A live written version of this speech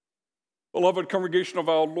Beloved congregation of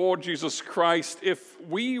our Lord Jesus Christ, if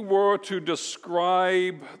we were to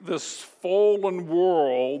describe this fallen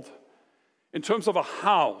world in terms of a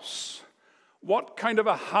house, what kind of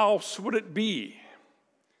a house would it be?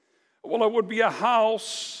 Well, it would be a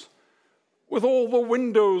house with all the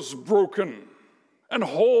windows broken and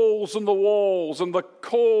holes in the walls and the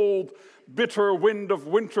cold, bitter wind of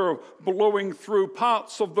winter blowing through,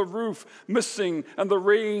 parts of the roof missing and the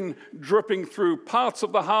rain dripping through, parts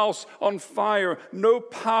of the house on fire, no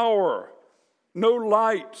power, no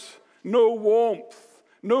light, no warmth,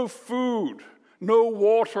 no food, no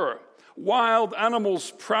water, wild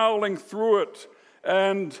animals prowling through it,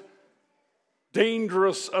 and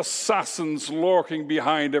dangerous assassins lurking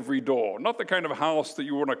behind every door. Not the kind of house that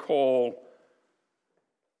you want to call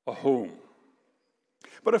a home.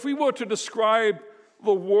 But if we were to describe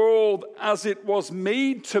the world as it was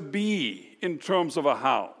made to be in terms of a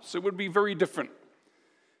house, it would be very different.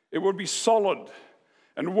 It would be solid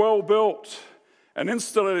and well-built and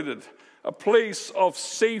insulated, a place of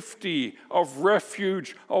safety, of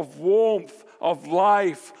refuge, of warmth, of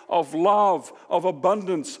life, of love, of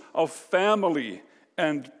abundance, of family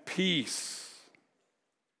and peace.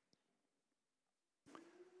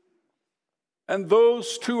 And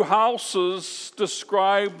those two houses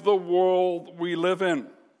describe the world we live in.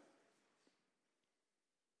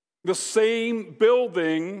 The same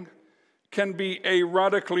building can be a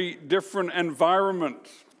radically different environment.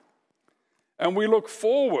 And we look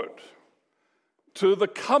forward to the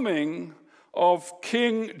coming of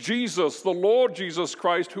King Jesus, the Lord Jesus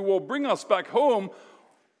Christ, who will bring us back home,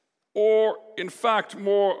 or in fact,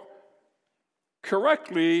 more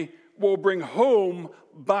correctly, will bring home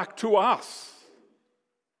back to us.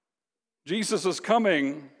 Jesus is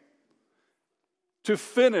coming to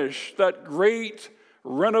finish that great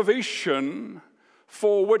renovation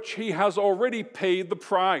for which he has already paid the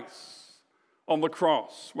price on the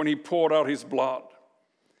cross when he poured out his blood.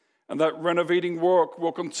 And that renovating work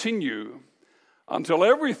will continue until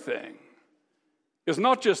everything is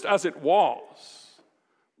not just as it was,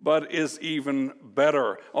 but is even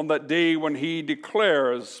better. On that day when he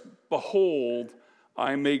declares, "Behold,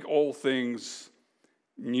 I make all things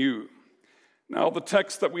new." Now, the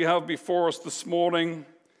text that we have before us this morning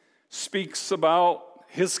speaks about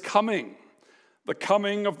his coming, the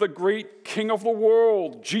coming of the great King of the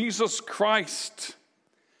world, Jesus Christ.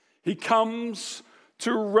 He comes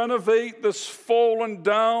to renovate this fallen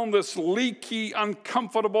down, this leaky,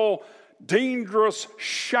 uncomfortable, dangerous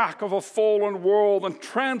shack of a fallen world and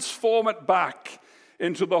transform it back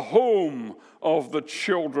into the home of the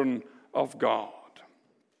children of God.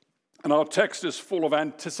 And our text is full of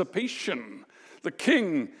anticipation. The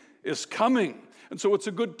King is coming. And so it's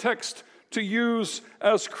a good text to use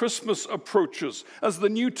as Christmas approaches, as the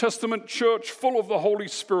New Testament church, full of the Holy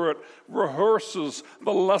Spirit, rehearses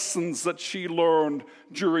the lessons that she learned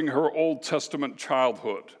during her Old Testament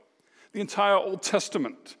childhood. The entire Old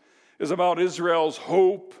Testament is about Israel's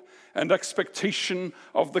hope and expectation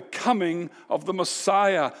of the coming of the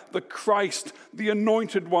Messiah, the Christ, the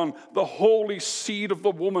Anointed One, the holy seed of the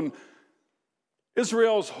woman.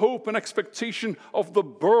 Israel's hope and expectation of the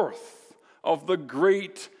birth of the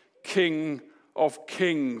great King of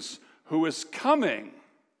Kings who is coming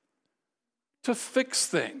to fix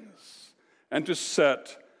things and to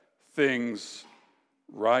set things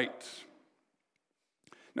right.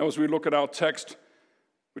 Now, as we look at our text,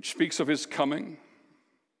 which speaks of his coming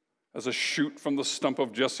as a shoot from the stump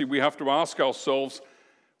of Jesse, we have to ask ourselves,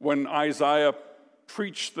 when Isaiah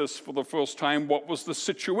preached this for the first time, what was the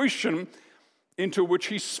situation into which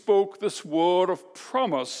he spoke this word of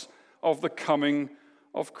promise of the coming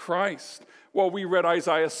of Christ? Well, we read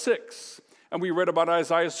Isaiah 6, and we read about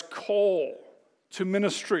Isaiah's call to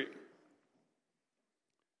ministry,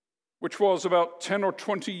 which was about 10 or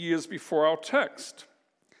 20 years before our text.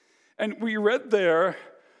 And we read there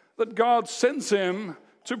that God sends him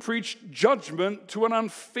to preach judgment to an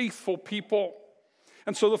unfaithful people.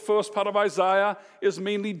 And so the first part of Isaiah is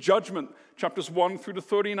mainly judgment, chapters 1 through to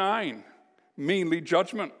 39. Mainly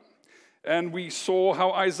judgment. And we saw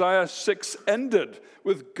how Isaiah 6 ended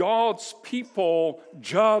with God's people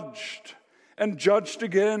judged and judged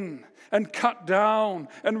again and cut down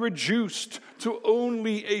and reduced to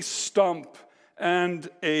only a stump and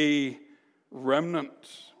a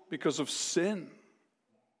remnant because of sin.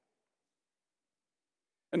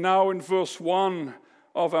 And now in verse 1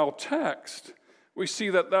 of our text, we see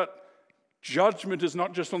that judgment is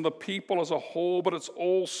not just on the people as a whole, but it's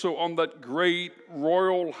also on that great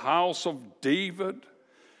royal house of David,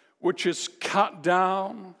 which is cut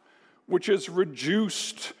down, which is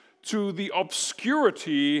reduced to the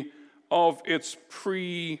obscurity of its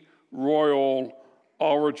pre royal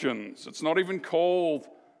origins. It's not even called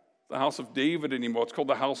the house of David anymore. It's called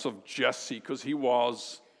the house of Jesse because he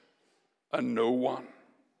was a no one.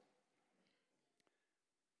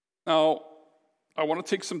 Now, I want to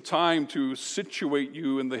take some time to situate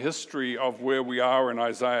you in the history of where we are in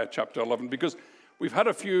Isaiah chapter 11, because we've had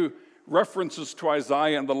a few references to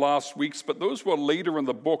Isaiah in the last weeks, but those were later in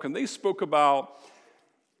the book, and they spoke about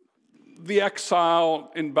the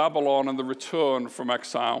exile in Babylon and the return from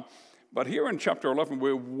exile. But here in chapter 11,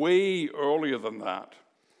 we're way earlier than that.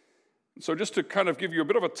 So just to kind of give you a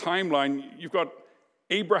bit of a timeline, you've got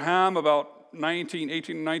Abraham about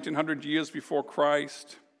 1900 years before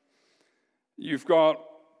Christ. You've got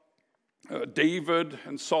David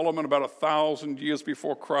and Solomon about 1,000 years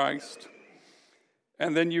before Christ.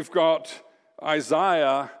 And then you've got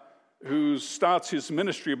Isaiah, who starts his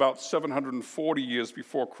ministry about 740 years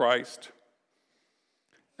before Christ.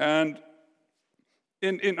 And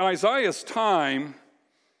in Isaiah's time,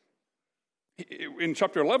 in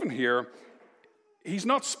chapter 11 here, he's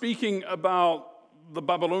not speaking about the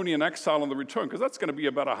Babylonian exile and the return, because that's going to be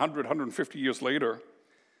about 150 years later.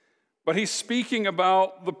 But he's speaking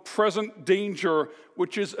about the present danger,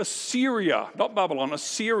 which is Assyria, not Babylon,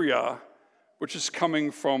 Assyria, which is coming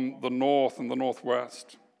from the north and the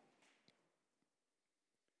northwest.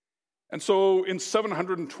 And so in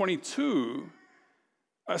 722,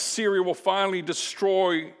 Assyria will finally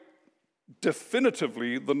destroy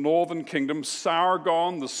definitively the northern kingdom.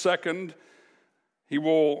 Sargon II, he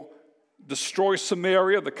will destroy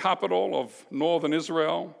Samaria, the capital of northern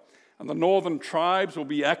Israel. And the northern tribes will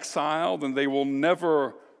be exiled, and they will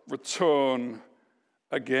never return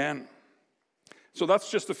again. So that's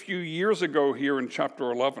just a few years ago here in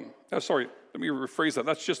chapter 11. Let me rephrase that.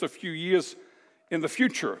 That's just a few years in the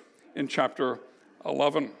future in chapter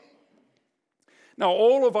 11. Now,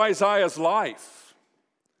 all of Isaiah's life,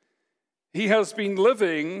 he has been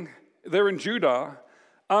living there in Judah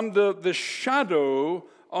under the shadow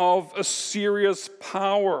of Assyria's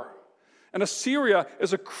power. And Assyria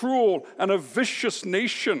is a cruel and a vicious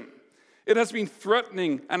nation. It has been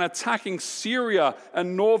threatening and attacking Syria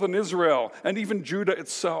and northern Israel and even Judah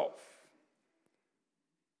itself.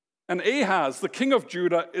 And Ahaz, the king of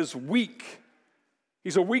Judah, is weak.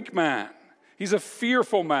 He's a weak man. He's a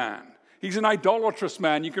fearful man. He's an idolatrous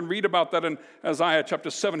man. You can read about that in Isaiah chapter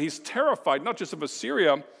 7. He's terrified not just of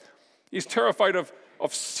Assyria, he's terrified of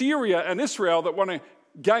Syria and Israel that want to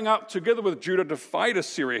gang up together with Judah to fight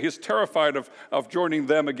Assyria. He's terrified of joining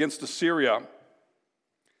them against Assyria.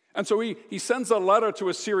 And so he sends a letter to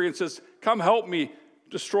Assyria and says, "Come help me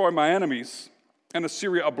destroy my enemies." And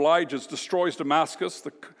Assyria obliges, destroys Damascus,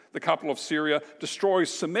 the capital of Syria,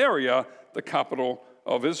 destroys Samaria, the capital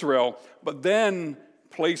of Israel, but then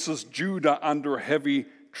places Judah under heavy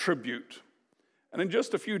tribute. And in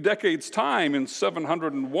just a few decades' time, in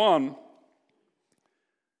 701,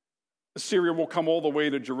 Assyria will come all the way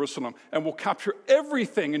to Jerusalem and will capture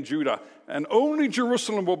everything in Judah, and only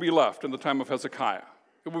Jerusalem will be left in the time of Hezekiah.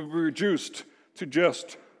 It will be reduced to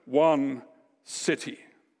just one city.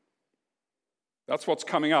 That's what's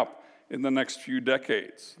coming up in the next few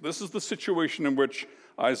decades. This is the situation in which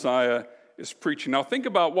Isaiah is preaching. Now think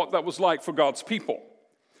about what that was like for God's people.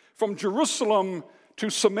 From Jerusalem to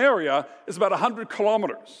Samaria is about 100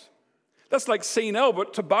 kilometers. That's like St.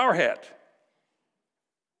 Albert to Barrhead.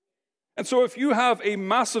 And so if you have a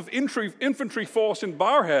massive infantry force in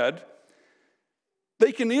Barrhead,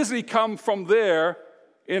 they can easily come from there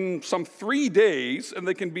in some 3 days, and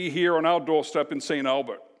they can be here on our doorstep in St.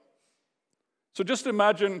 Albert. So just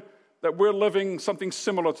imagine that we're living something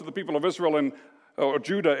similar to the people of Israel or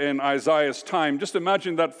Judah in Isaiah's time. Just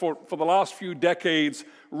imagine that for the last few decades,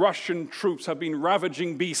 Russian troops have been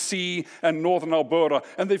ravaging BC and northern Alberta,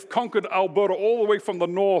 and they've conquered Alberta all the way from the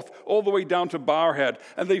north, all the way down to Barrhead,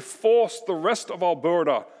 and they've forced the rest of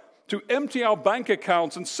Alberta to empty our bank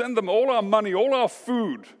accounts and send them all our money, all our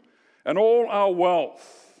food, and all our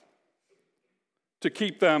wealth to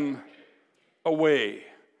keep them away.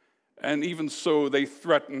 And even so, they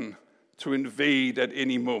threaten to invade at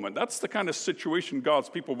any moment. That's the kind of situation God's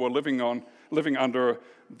people were living under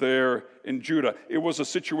there in Judah. It was a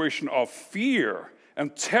situation of fear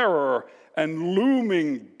and terror and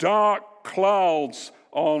looming dark clouds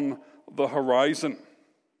on the horizon.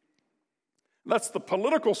 That's the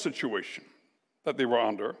political situation that they were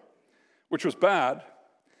under, which was bad.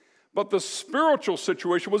 But the spiritual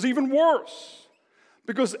situation was even worse,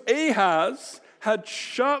 because Ahaz had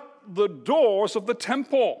shut the doors of the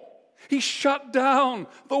temple. He shut down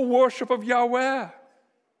the worship of Yahweh.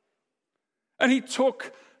 And he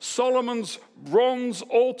took Solomon's bronze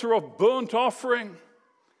altar of burnt offering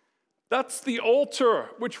That's the altar,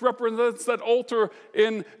 which represents that altar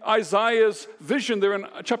in Isaiah's vision there in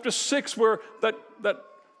chapter 6, where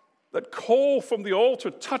that coal from the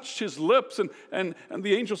altar touched his lips, and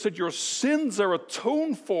the angel said, your sins are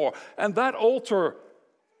atoned for. And that altar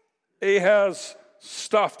Ahaz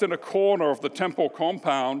stuffed in a corner of the temple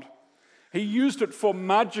compound. He used it for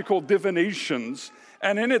magical divinations,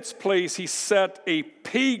 and in its place he set a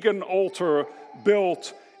pagan altar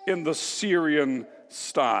built in the Syrian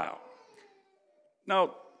style.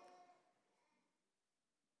 Now,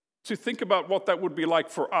 to think about what that would be like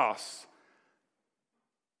for us,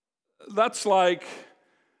 that's like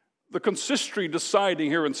the consistory deciding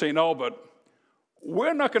here in St. Albert,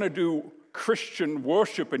 we're not going to do Christian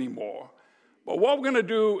worship anymore. But what we're going to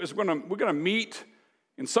do is we're going to meet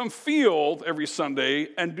in some field every Sunday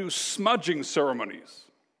and do smudging ceremonies.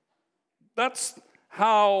 That's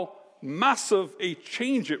how massive a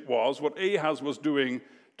change it was, what Ahaz was doing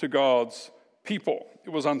to God's people.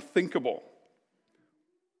 It was unthinkable.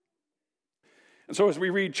 And so as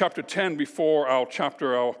we read chapter 10 before our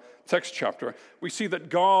text chapter, we see that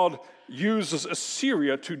God uses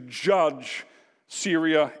Assyria to judge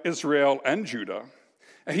Syria, Israel, and Judah.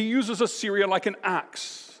 And he uses Assyria like an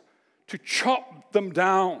axe to chop them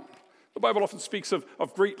down. The Bible often speaks of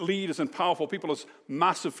great leaders and powerful people as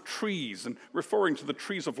massive trees, and referring to the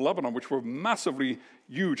trees of Lebanon, which were massively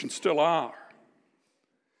huge and still are.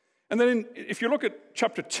 And then if you look at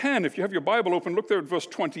chapter 10, if you have your Bible open, look there at verse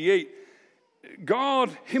 28.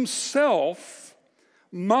 God himself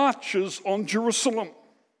marches on Jerusalem.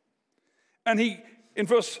 And in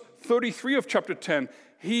verse 33 of chapter 10,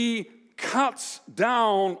 he cuts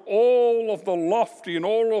down all of the lofty and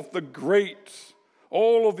all of the great,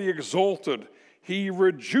 all of the exalted. He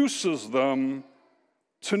reduces them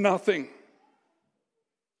to nothing.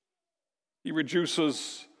 He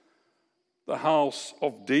reduces the house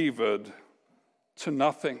of David to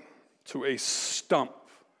nothing, to a stump.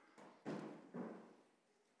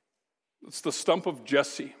 It's the stump of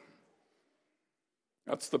Jesse.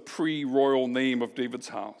 That's the pre-royal name of David's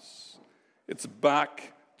house. It's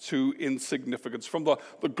back to insignificance. From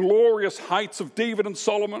the glorious heights of David and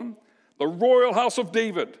Solomon, the royal house of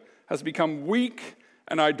David has become weak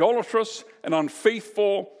and idolatrous and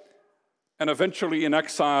unfaithful, and eventually in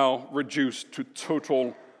exile reduced to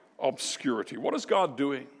total obscurity. What is God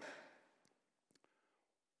doing?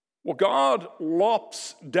 Well, God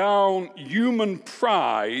lops down human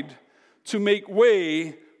pride to make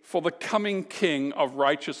way for the coming King of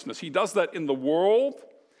righteousness. He does that in the world.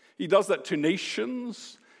 He does that to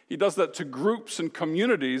nations. He does that to groups and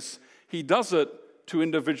communities. He does it to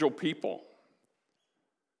individual people.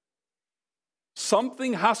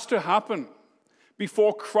 Something has to happen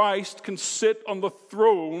before Christ can sit on the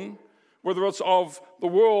throne, whether it's of the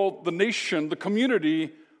world, the nation, the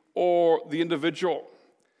community, or the individual.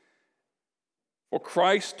 For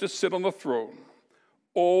Christ to sit on the throne,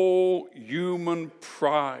 all human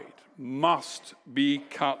pride must be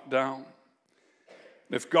cut down.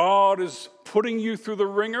 If God is putting you through the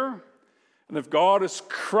ringer, and if God is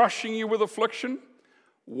crushing you with affliction,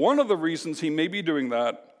 one of the reasons he may be doing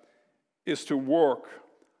that is to work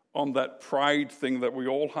on that pride thing that we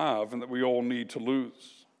all have and that we all need to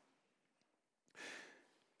lose.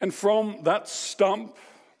 And from that stump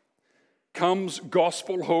comes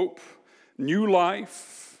gospel hope, new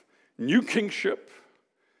life, new kingship.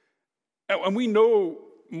 And we know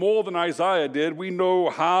more than Isaiah did. We know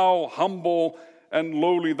how humble and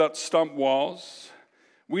lowly that stump was.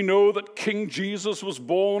 We know that King Jesus was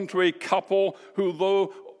born to a couple who,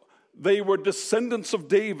 though they were descendants of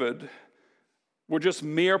David, were just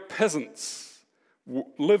mere peasants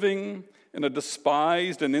living in a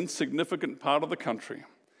despised and insignificant part of the country.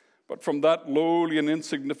 But from that lowly and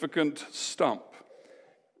insignificant stump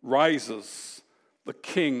rises the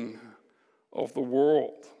King of the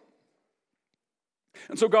world.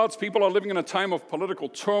 And so God's people are living in a time of political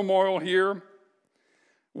turmoil here.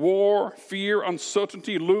 War, fear,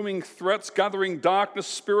 uncertainty, looming threats, gathering darkness,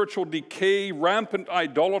 spiritual decay, rampant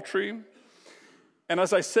idolatry. And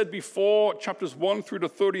as I said before, chapters 1 through to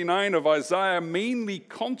 39 of Isaiah mainly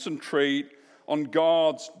concentrate on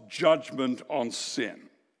God's judgment on sin.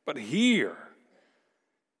 But here,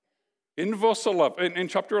 in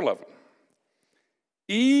chapter 11,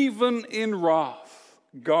 even in wrath,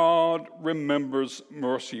 God remembers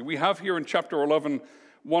mercy. We have here in chapter 11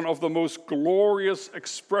 one of the most glorious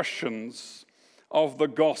expressions of the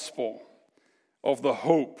gospel, of the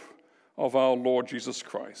hope of our Lord Jesus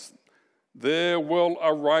Christ. There will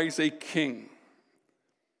arise a king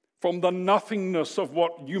from the nothingness of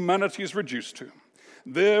what humanity is reduced to.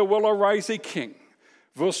 There will arise a king,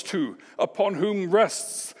 verse 2, upon whom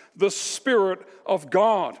rests the Spirit of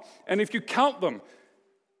God. And if you count them,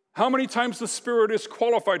 how many times the Spirit is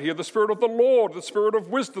qualified here? The Spirit of the Lord, the Spirit of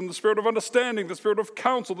wisdom, the Spirit of understanding, the Spirit of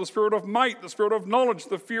counsel, the Spirit of might, the Spirit of knowledge,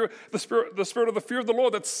 the Spirit of the fear of the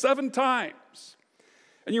Lord. That's 7 times.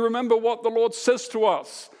 And you remember what the Lord says to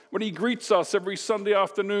us when he greets us every Sunday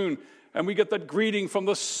afternoon, and we get that greeting from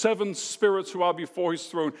the 7 spirits who are before his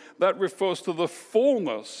throne. That refers to the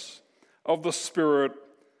fullness of the Spirit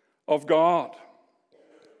of God.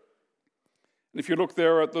 And if you look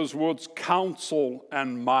there at those words, counsel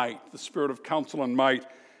and might, the Spirit of counsel and might,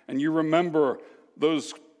 and you remember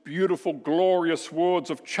those beautiful, glorious words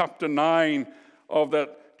of chapter 9 of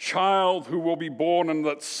that child who will be born and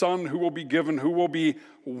that son who will be given, who will be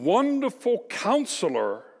Wonderful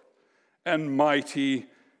Counselor and Mighty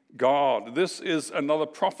God. This is another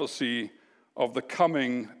prophecy of the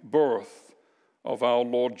coming birth of our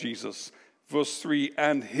Lord Jesus. Verse 3,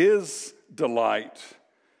 and his delight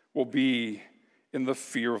will be in the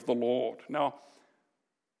fear of the Lord. Now,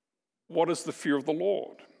 what is the fear of the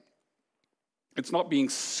Lord? It's not being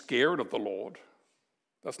scared of the Lord.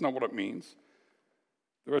 That's not what it means.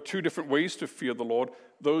 There are 2 different ways to fear the Lord.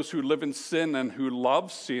 Those who live in sin and who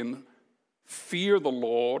love sin fear the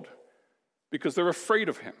Lord because they're afraid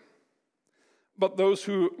of him. But those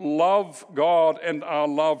who love God and are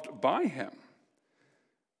loved by him,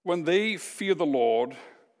 when they fear the Lord,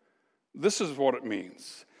 this is what it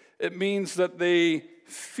means. It means that they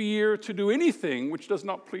fear to do anything which does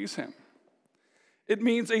not please him. It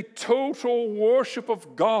means a total worship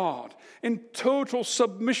of God in total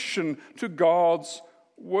submission to God's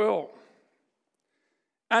will.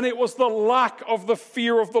 And it was the lack of the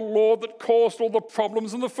fear of the Lord that caused all the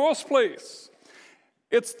problems in the first place.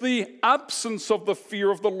 It's the absence of the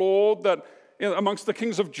fear of the Lord that amongst the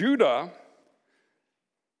kings of Judah,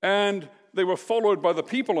 and they were followed by the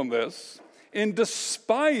people in this, in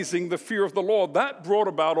despising the fear of the Lord, that brought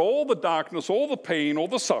about all the darkness, all the pain, all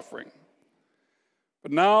the suffering.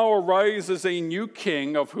 But now arises a new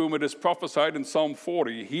king of whom it is prophesied in Psalm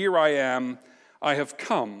 40, here I am, I have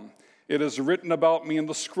come. It is written about me in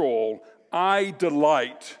the scroll, I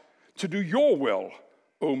delight to do your will,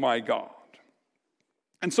 O my God.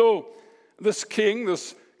 And so this king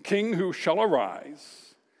who shall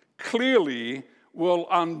arise, clearly will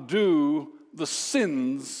undo the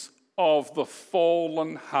sins of the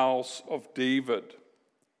fallen house of David.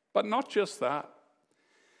 But not just that.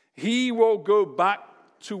 He will go back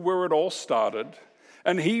to where it all started,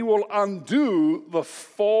 and he will undo the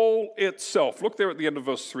fall itself. Look there at the end of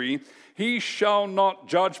verse 3. He shall not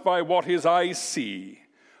judge by what his eyes see,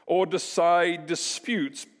 or decide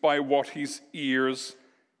disputes by what his ears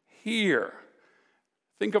hear.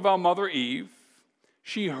 Think of our mother Eve.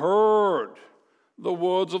 She heard the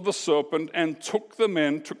words of the serpent and took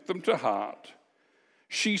them to heart.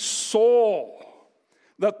 She saw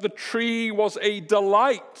that the tree was a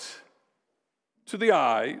delight to the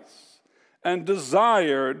eyes and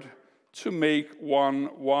desired to make one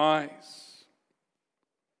wise.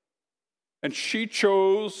 And she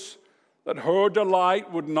chose that her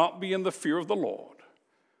delight would not be in the fear of the Lord,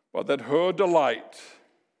 but that her delight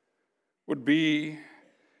would be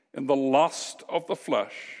in the lust of the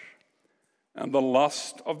flesh and the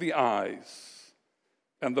lust of the eyes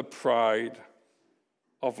and the pride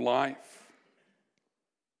of life.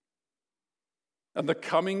 And the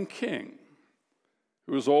coming king,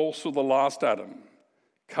 who is also the last Adam,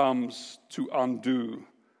 comes to undo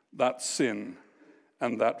that sin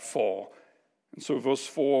and that fall. And so verse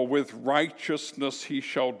 4, with righteousness he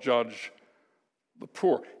shall judge the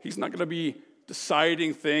poor. He's not going to be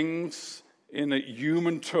deciding things in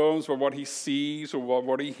human terms or what he sees or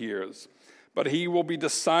what he hears, but he will be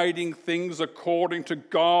deciding things according to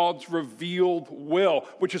God's revealed will,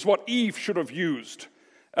 which is what Eve should have used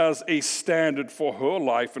as a standard for her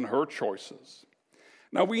life and her choices.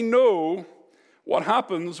 Now we know what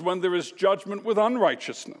happens when there is judgment with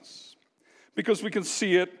unrighteousness, because we can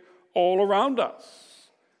see it all around us.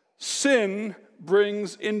 Sin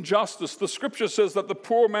brings injustice. The scripture says that the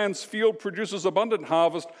poor man's field produces abundant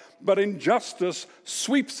harvest, but injustice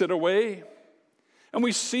sweeps it away. And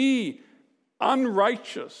we see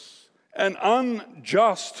unrighteous and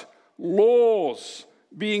unjust laws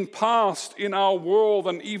being passed in our world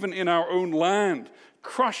and even in our own land,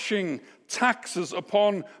 crushing taxes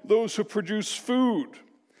upon those who produce food,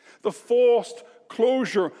 the forced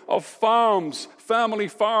closure of farms, family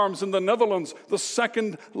farms in the Netherlands, the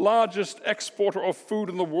second largest exporter of food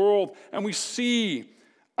in the world. And we see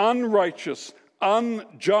unrighteous,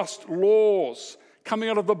 unjust laws coming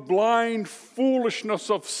out of the blind foolishness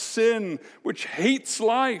of sin, which hates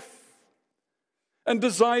life and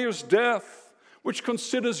desires death, which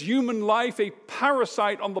considers human life a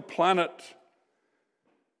parasite on the planet.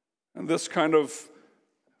 And this kind of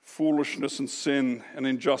foolishness and sin and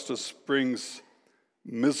injustice brings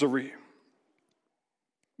misery.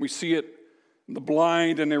 We see it in the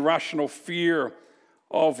blind and irrational fear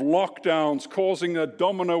of lockdowns causing a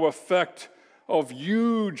domino effect of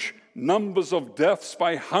huge numbers of deaths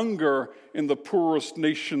by hunger in the poorest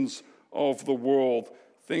nations of the world.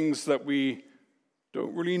 Things that we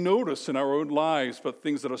don't really notice in our own lives, but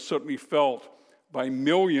things that are certainly felt by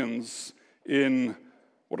millions in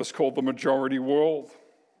what is called the majority world.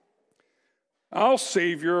 Our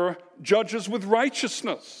Savior judges with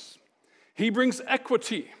righteousness. He brings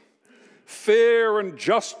equity, fair and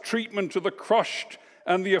just treatment to the crushed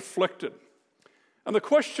and the afflicted. And the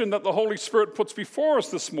question that the Holy Spirit puts before us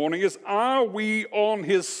this morning is, are we on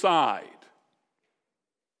his side?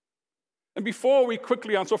 And before we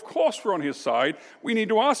quickly answer, of course we're on his side, we need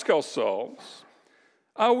to ask ourselves,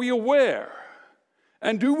 are we aware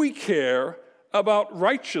and do we care about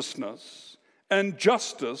righteousness and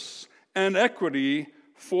justice and equity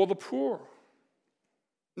for the poor?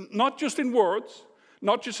 Not just in words,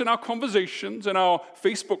 not just in our conversations and our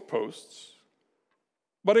Facebook posts,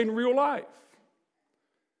 but in real life.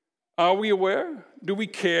 Are we aware? Do we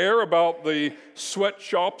care about the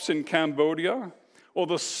sweatshops in Cambodia or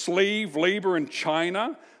the slave labor in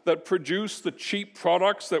China that produce the cheap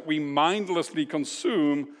products that we mindlessly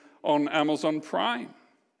consume on Amazon Prime?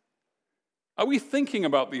 Are we thinking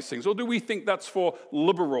about these things, or do we think that's for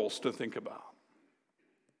liberals to think about?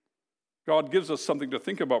 God gives us something to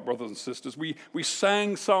think about, brothers and sisters. We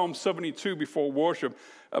sang Psalm 72 before worship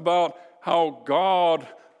about how God,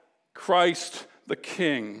 Christ the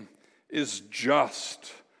King, is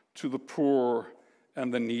just to the poor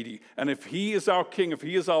and the needy. And if he is our King, if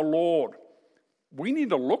he is our Lord, we need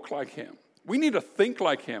to look like him. We need to think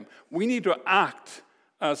like him. We need to act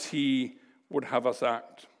as he would have us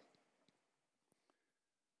act.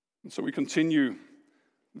 And so we continue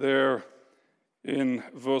there in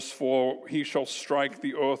verse 4, he shall strike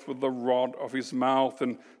the earth with the rod of his mouth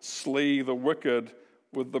and slay the wicked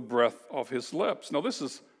with the breath of his lips. Now this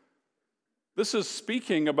is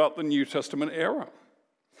speaking about the New Testament era.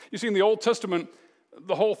 You see, in the Old Testament,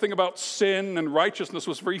 the whole thing about sin and righteousness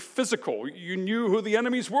was very physical. You knew who the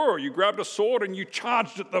enemies were. You grabbed a sword and you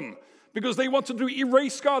charged at them because they wanted to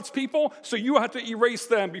erase God's people, so you had to erase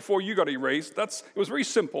them before you got erased. It was very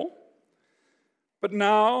simple. But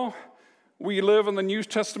now we live in the New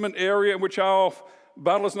Testament area in which our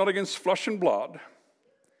battle is not against flesh and blood.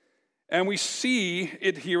 And we see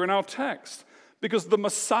it here in our text. Because the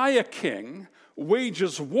Messiah King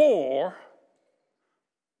wages war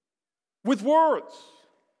with words,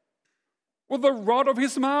 with the rod of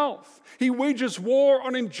his mouth. He wages war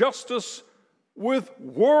on injustice with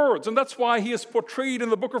words. And that's why he is portrayed in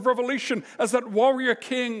the book of Revelation as that warrior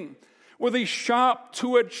king with a sharp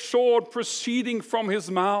two-edged sword proceeding from his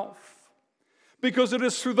mouth. Because it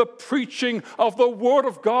is through the preaching of the word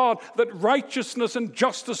of God that righteousness and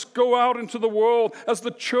justice go out into the world as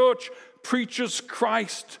the church preaches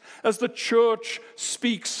Christ, as the church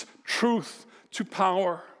speaks truth to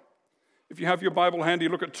power. If you have your Bible handy,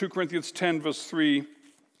 look at 2 Corinthians 10, verse 3.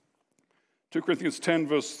 2 Corinthians 10,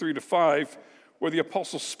 verse 3 to 5, where the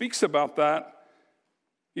apostle speaks about that.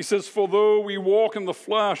 He says, for though we walk in the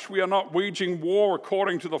flesh, we are not waging war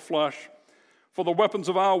according to the flesh. For the weapons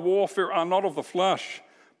of our warfare are not of the flesh,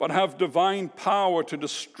 but have divine power to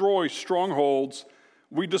destroy strongholds.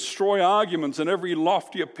 We destroy arguments and every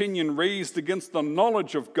lofty opinion raised against the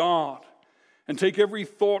knowledge of God, and take every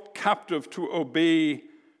thought captive to obey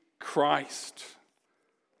Christ.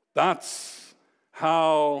 That's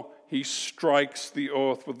how he strikes the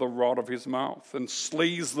earth with the rod of his mouth and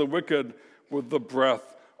slays the wicked with the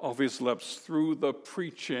breath of his lips through the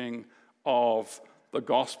preaching of the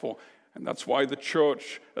gospel. And that's why the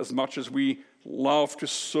church, as much as we love to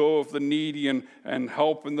serve the needy and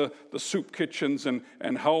help in the soup kitchens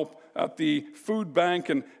and help at the food bank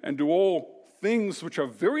and do all things which are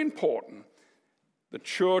very important, the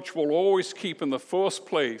church will always keep in the first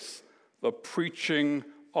place the preaching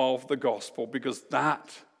of the gospel, because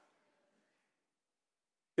that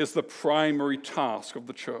is the primary task of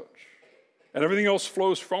the church. And everything else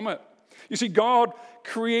flows from it. You see, God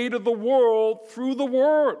created the world through the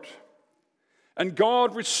Word. And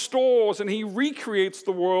God restores and he recreates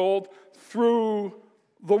the world through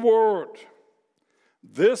the Word.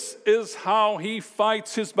 This is how he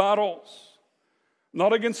fights his battles.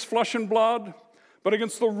 Not against flesh and blood, but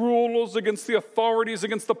against the rulers, against the authorities,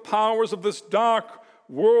 against the powers of this dark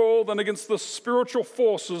world, and against the spiritual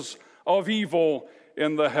forces of evil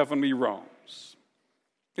in the heavenly realms.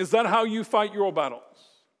 Is that how you fight your battles?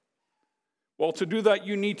 Well, to do that,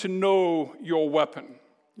 you need to know your weapon.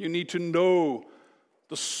 You need to know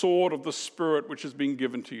the sword of the Spirit which has been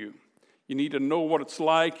given to you. You need to know what it's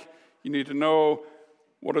like. You need to know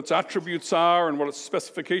what its attributes are and what its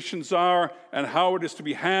specifications are and how it is to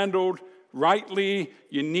be handled rightly.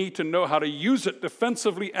 You need to know how to use it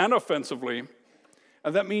defensively and offensively.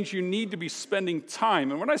 And that means you need to be spending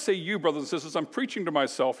time. And when I say you, brothers and sisters, I'm preaching to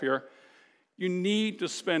myself here. You need to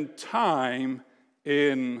spend time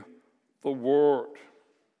in the Word,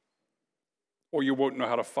 or you won't know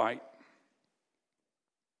how to fight.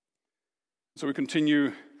 So we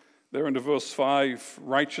continue there into verse 5.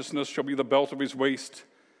 Righteousness shall be the belt of his waist,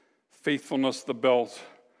 faithfulness the belt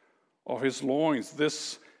of his loins.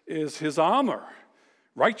 This is his armor.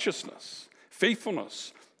 Righteousness,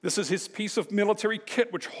 faithfulness. This is his piece of military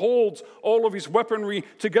kit which holds all of his weaponry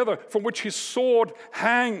together, from which his sword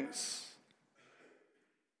hangs.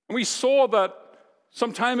 And we saw that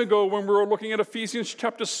some time ago when we were looking at Ephesians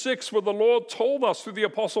chapter 6, where the Lord told us through the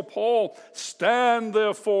Apostle Paul, "Stand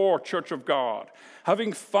therefore, church of God,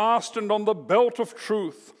 having fastened on the belt of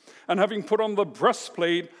truth, and having put on the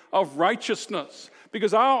breastplate of righteousness,"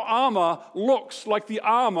 because our armor looks like the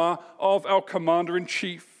armor of our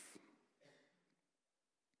commander-in-chief.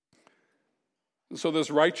 And so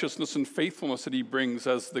there's righteousness and faithfulness that he brings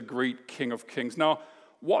as the great King of Kings. Now,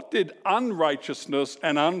 what did unrighteousness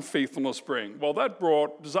and unfaithfulness bring? Well, that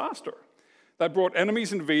brought disaster. That brought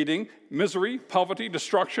enemies invading, misery, poverty,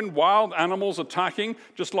 destruction, wild animals attacking,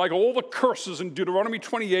 just like all the curses in Deuteronomy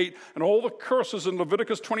 28 and all the curses in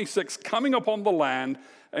Leviticus 26 coming upon the land,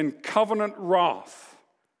 and covenant wrath.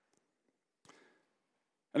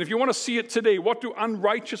 And if you want to see it today, what do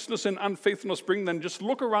unrighteousness and unfaithfulness bring? Then just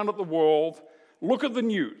look around at the world, look at the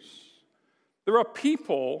news. There are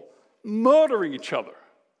people murdering each other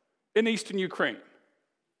in eastern Ukraine.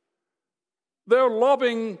 They're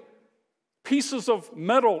lobbing pieces of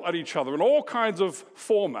metal at each other in all kinds of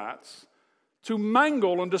formats to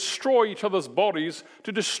mangle and destroy each other's bodies,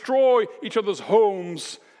 to destroy each other's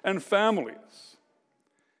homes and families.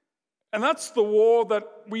 And that's the war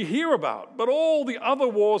that we hear about. But all the other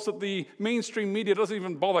wars that the mainstream media doesn't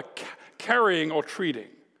even bother carrying or treating,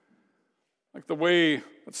 like the way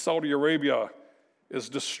that Saudi Arabia is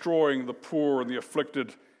destroying the poor and the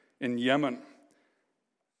afflicted in Yemen,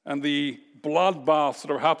 and the bloodbaths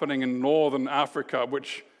that are happening in northern Africa,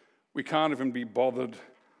 which we can't even be bothered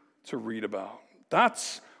to read about.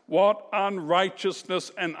 That's what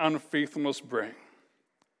unrighteousness and unfaithfulness bring.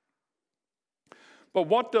 But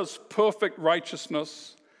what does perfect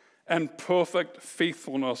righteousness and perfect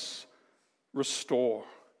faithfulness restore?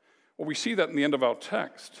 Well, we see that in the end of our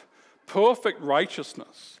text. Perfect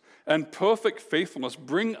righteousness and perfect faithfulness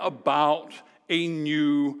bring about a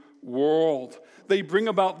new world. They bring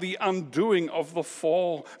about the undoing of the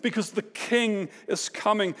fall, because the King is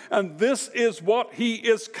coming, and this is what he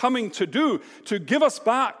is coming to do, to give us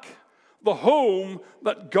back the home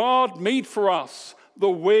that God made for us, the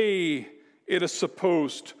way it is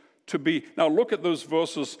supposed to be. Now look at those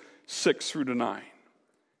verses 6 through to 9.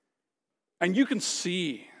 And you can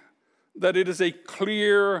see that it is a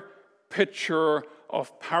clear picture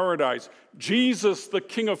of paradise. Jesus, the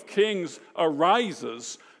King of Kings,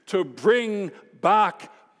 arises to bring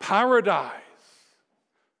back paradise.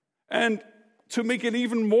 And to make it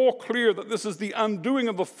even more clear that this is the undoing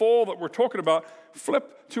of the fall that we're talking about,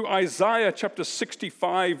 flip to Isaiah chapter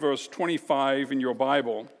 65, verse 25 in your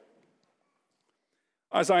Bible.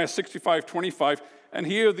 Isaiah 65, 25. And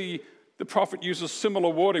here the prophet uses similar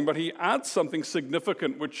wording, but he adds something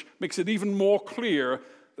significant which makes it even more clear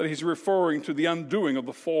that he's referring to the undoing of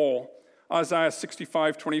the fall. Isaiah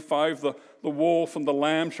 65, 25, the wolf and the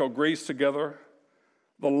lamb shall graze together.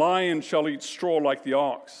 The lion shall eat straw like the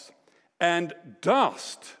ox. And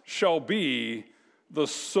dust shall be the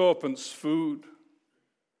serpent's food.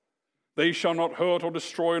 They shall not hurt or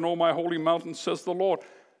destroy in all my holy mountains, says the Lord.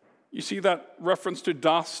 You see that reference to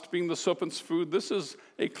dust being the serpent's food? This is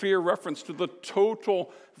a clear reference to the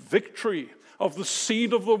total victory of the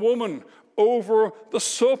seed of the woman over the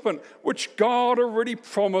serpent, which God already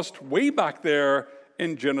promised way back there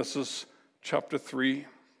in Genesis chapter 3.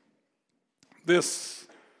 This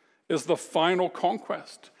is the final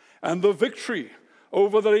conquest and the victory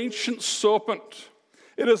over the ancient serpent.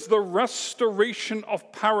 It is the restoration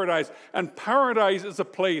of paradise. And paradise is a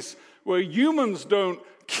place where humans don't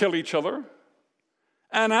kill each other,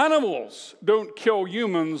 and animals don't kill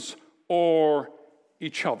humans or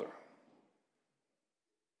each other.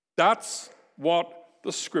 That's what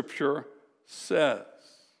the Scripture says.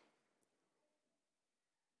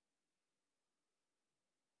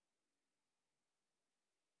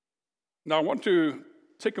 Now, I want to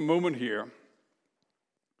take a moment here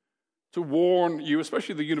to warn you,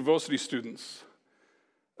 especially the university students,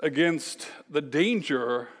 against the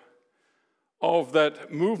danger of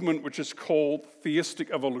that movement which is called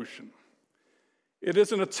theistic evolution. It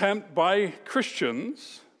is an attempt by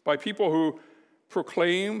Christians, by people who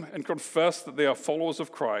proclaim and confess that they are followers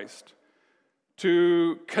of Christ,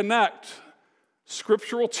 to connect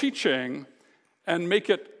scriptural teaching and make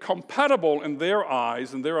it compatible in their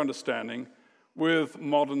eyes and their understanding with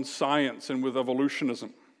modern science and with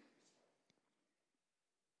evolutionism.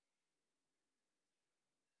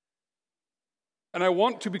 And I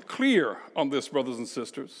want to be clear on this, brothers and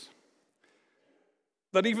sisters,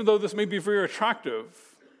 that even though this may be very attractive,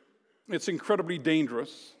 it's incredibly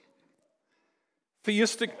dangerous.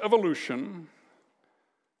 Theistic evolution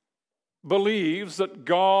believes that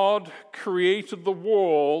God created the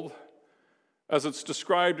world, as it's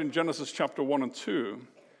described in Genesis chapter 1 and 2,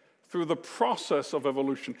 through the process of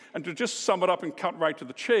evolution. And to just sum it up and cut right to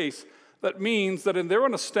the chase, that means that in their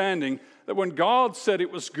understanding, that when God said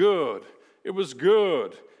it was good, it was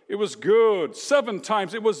good, it was good, 7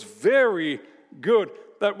 times, it was very good,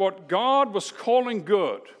 that what God was calling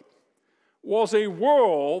good was a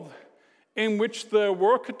world in which there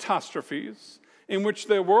were catastrophes, in which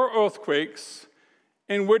there were earthquakes,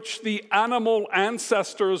 in which the animal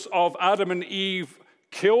ancestors of Adam and Eve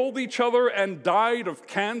killed each other and died of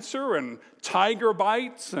cancer and tiger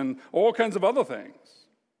bites and all kinds of other things,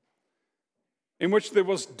 in which there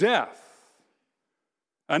was death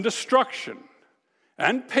and destruction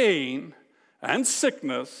and pain and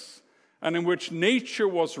sickness, and in which nature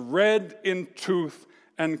was red in tooth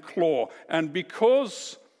and claw. And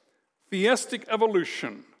because theistic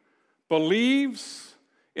evolution believes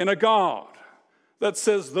in a God that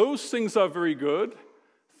says those things are very good,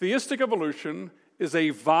 theistic evolution is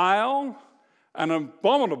a vile and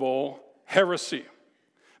abominable heresy,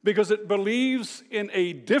 because it believes in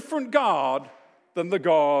a different God than the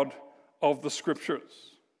God of the Scriptures.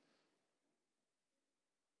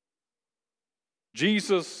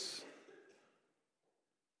 Jesus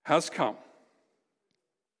has come.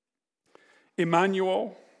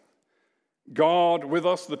 Emmanuel, God with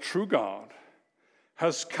us, the true God,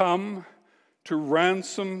 has come to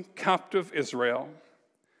ransom captive Israel.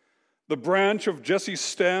 The branch of Jesse's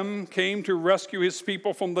stem came to rescue his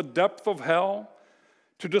people from the depth of hell,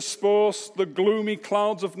 to disperse the gloomy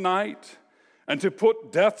clouds of night, and to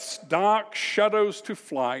put death's dark shadows to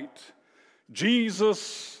flight.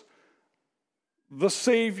 Jesus, the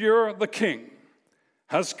Savior, the King,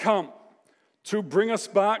 has come to bring us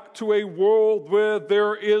back to a world where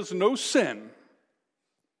there is no sin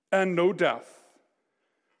and no death,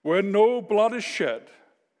 where no blood is shed,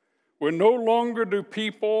 where no longer do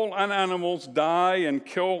people and animals die and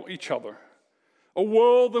kill each other, a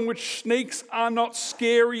world in which snakes are not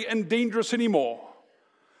scary and dangerous anymore,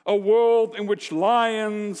 a world in which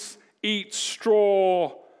lions eat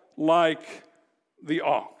straw like the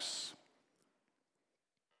ox.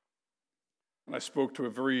 And I spoke to a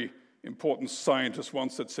very important scientist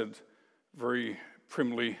once that said very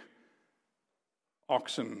primly,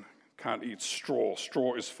 oxen can't eat straw.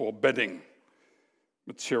 Straw is for bedding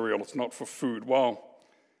material. It's not for food. Well,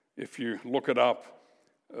 if you look it up,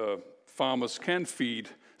 farmers can feed.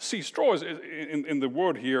 See, straw is, in the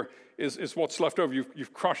word here is what's left over.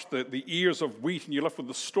 You've crushed the ears of wheat and you're left with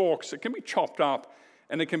the stalks. It can be chopped up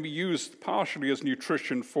and it can be used partially as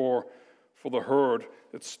nutrition for the herd.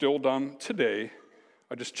 It's still done today.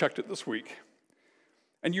 I just checked it this week.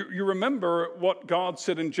 And you remember what God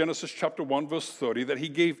said in Genesis chapter 1, verse 30, that he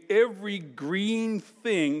gave every green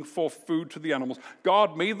thing for food to the animals.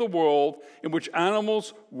 God made the world in which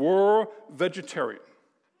animals were vegetarian.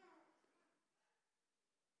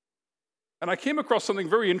 And I came across something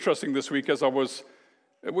very interesting this week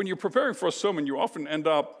when you're preparing for a sermon, you often end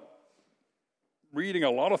up reading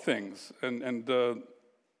a lot of things, and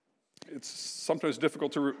it's sometimes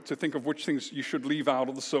difficult to think of which things you should leave out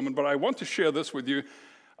of the sermon, but I want to share this with you.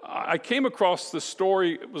 I came across this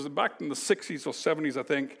story, it was back in the 60s or 70s, I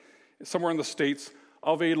think, somewhere in the States,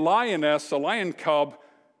 of a lioness, a lion cub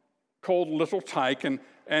called Little Tyke,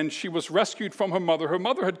 and she was rescued from her mother. Her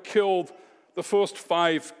mother had killed the first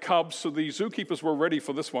 5 cubs, so the zookeepers were ready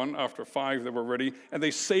for this one. After 5, they were ready, and they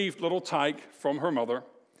saved Little Tyke from her mother.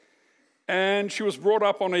 And she was brought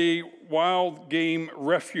up on a wild game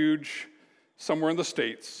refuge somewhere in the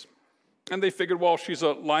States. And they figured, well, she's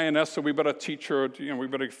a lioness, so we better teach her, we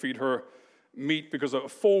better feed her meat, because a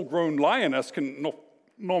full-grown lioness can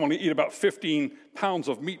normally eat about 15 pounds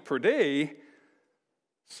of meat per day.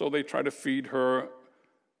 So they tried to feed her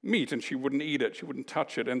meat, and she wouldn't eat it. She wouldn't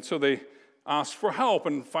touch it. And so they asked for help.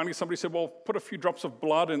 And finally somebody said, well, put a few drops of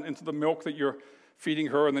blood into the milk that you're feeding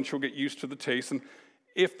her, and then she'll get used to the taste. And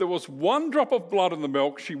if there was one drop of blood in the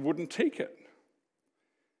milk, she wouldn't take it.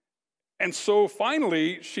 And so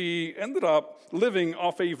finally, she ended up living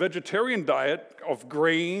off a vegetarian diet of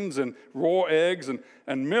grains and raw eggs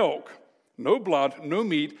and milk. No blood, no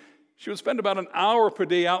meat. She would spend about an hour per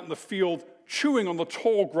day out in the field chewing on the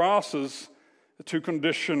tall grasses to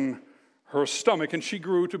condition her stomach. And she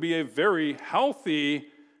grew to be a very healthy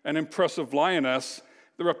and impressive lioness.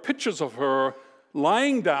 There are pictures of her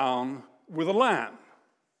lying down with a lamb.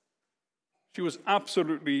 She was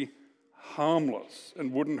absolutely harmless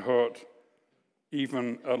and wouldn't hurt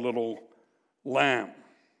even a little lamb.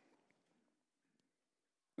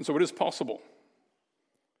 And so it is possible.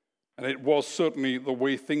 And it was certainly the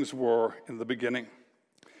way things were in the beginning.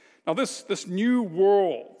 Now this new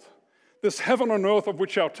world, this heaven and earth of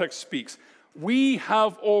which our text speaks, we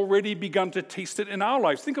have already begun to taste it in our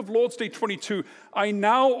lives. Think of Lord's Day 22. I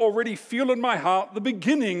now already feel in my heart the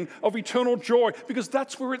beginning of eternal joy, because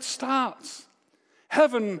that's where it starts.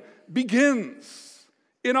 Heaven begins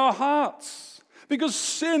in our hearts. Because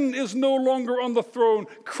sin is no longer on the throne.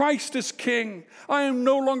 Christ is king. I am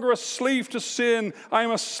no longer a slave to sin. I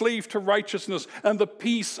am a slave to righteousness. And the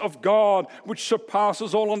peace of God, which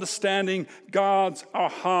surpasses all understanding, guards our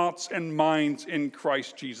hearts and minds in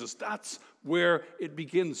Christ Jesus. That's where it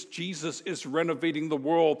begins. Jesus is renovating the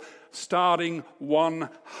world, starting one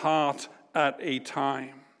heart at a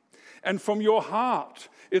time. And from your heart,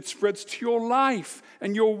 it spreads to your life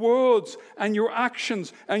and your words and your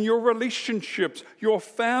actions and your relationships, your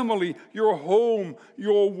family, your home,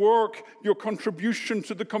 your work, your contribution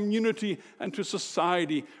to the community and to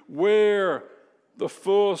society, where the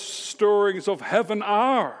first stirrings of heaven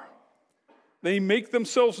are. They make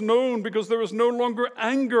themselves known because there is no longer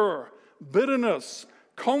anger, bitterness,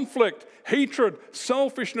 conflict, hatred,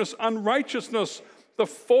 selfishness, unrighteousness, the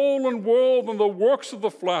fallen world and the works of the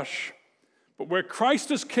flesh. But where Christ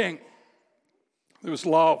is king, there is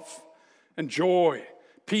love and joy,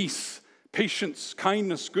 peace, patience,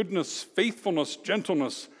 kindness, goodness, faithfulness,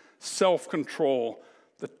 gentleness, self-control,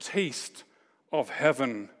 the taste of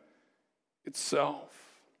heaven itself.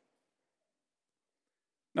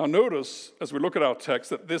 Now notice, as we look at our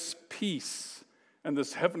text, that this peace and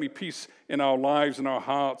this heavenly peace in our lives and our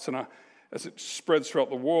hearts and as it spreads throughout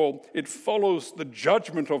the world, it follows the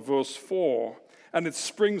judgment of verse 4, and it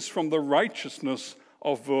springs from the righteousness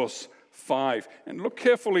of verse 5. And look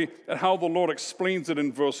carefully at how the Lord explains it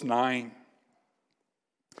in verse 9.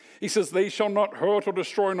 He says, they shall not hurt or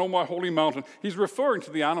destroy on my holy mountain. He's referring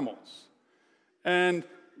to the animals. And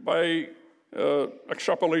by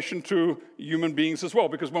extrapolation to human beings as well,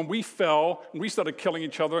 because when we fell and we started killing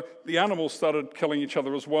each other, the animals started killing each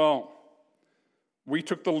other as well. We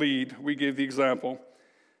took the lead, we gave the example,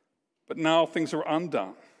 but now things are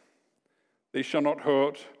undone. They shall not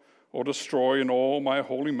hurt or destroy in all my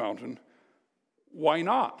holy mountain. Why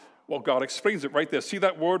not? Well, God explains it right there. See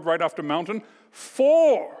that word right after mountain?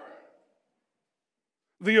 For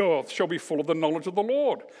the earth shall be full of the knowledge of the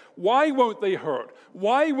Lord. Why won't they hurt?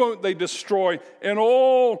 Why won't they destroy in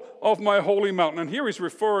all of my holy mountain? And here he's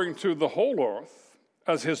referring to the whole earth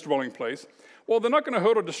as his dwelling place. Well, they're not going to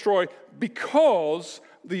hurt or destroy because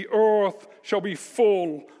the earth shall be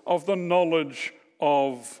full of the knowledge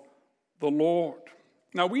of the Lord.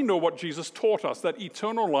 Now, we know what Jesus taught us, that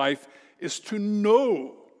eternal life is to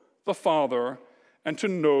know the Father and to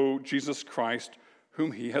know Jesus Christ,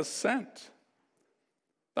 whom he has sent.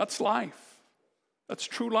 That's life. That's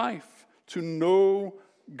true life, to know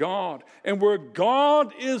God. And where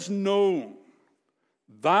God is known,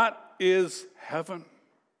 that is heaven.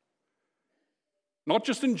 Not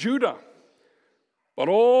just in Judah, but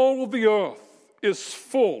all of the earth is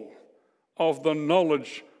full of the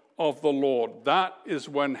knowledge of the Lord. That is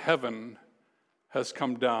when heaven has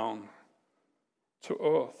come down to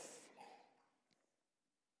earth.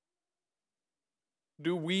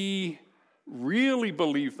 Do we really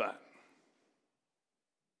believe that?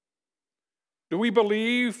 Do we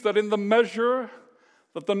believe that in the measure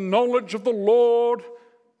that the knowledge of the Lord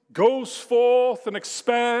goes forth and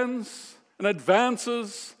expands and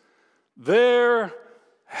advances, there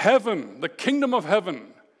heaven, the kingdom of heaven,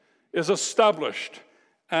 is established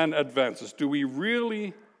and advances? Do we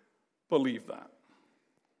really believe that?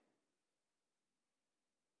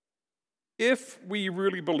 If we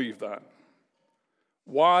really believe that,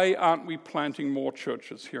 why aren't we planting more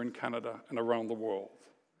churches here in Canada and around the world?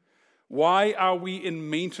 Why are we in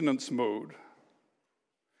maintenance mode?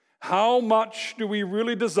 How much do we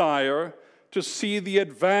really desire to see the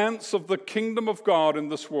advance of the kingdom of God in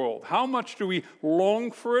this world? How much do we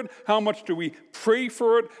long for it? How much do we pray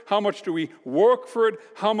for it? How much do we work for it?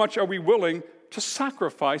 How much are we willing to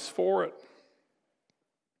sacrifice for it?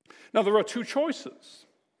 Now, there are two choices.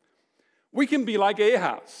 We can be like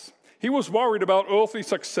Ahaz. He was worried about earthly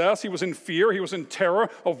success. He was in fear. He was in terror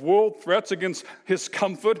of world threats against his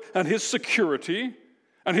comfort and his security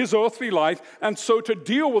and his earthly life. And so to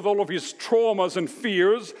deal with all of his traumas and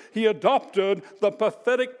fears, he adopted the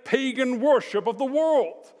pathetic pagan worship of the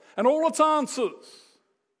world and all its answers.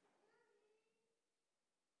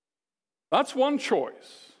 That's one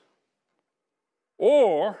choice.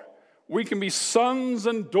 Or we can be sons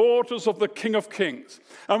and daughters of the King of Kings,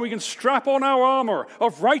 and we can strap on our armor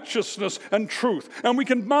of righteousness and truth, and we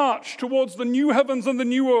can march towards the new heavens and the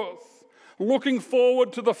new earth, looking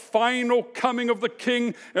forward to the final coming of the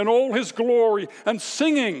King in all his glory, and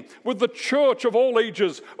singing with the church of all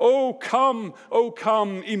ages, O come,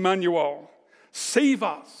 Emmanuel. Save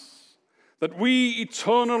us, that we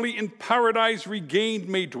eternally in paradise regained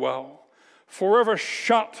may dwell, forever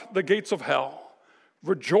shut the gates of hell.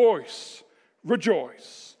 Rejoice,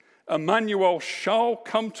 rejoice. Emmanuel shall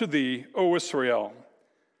come to thee, O Israel.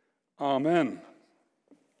 Amen.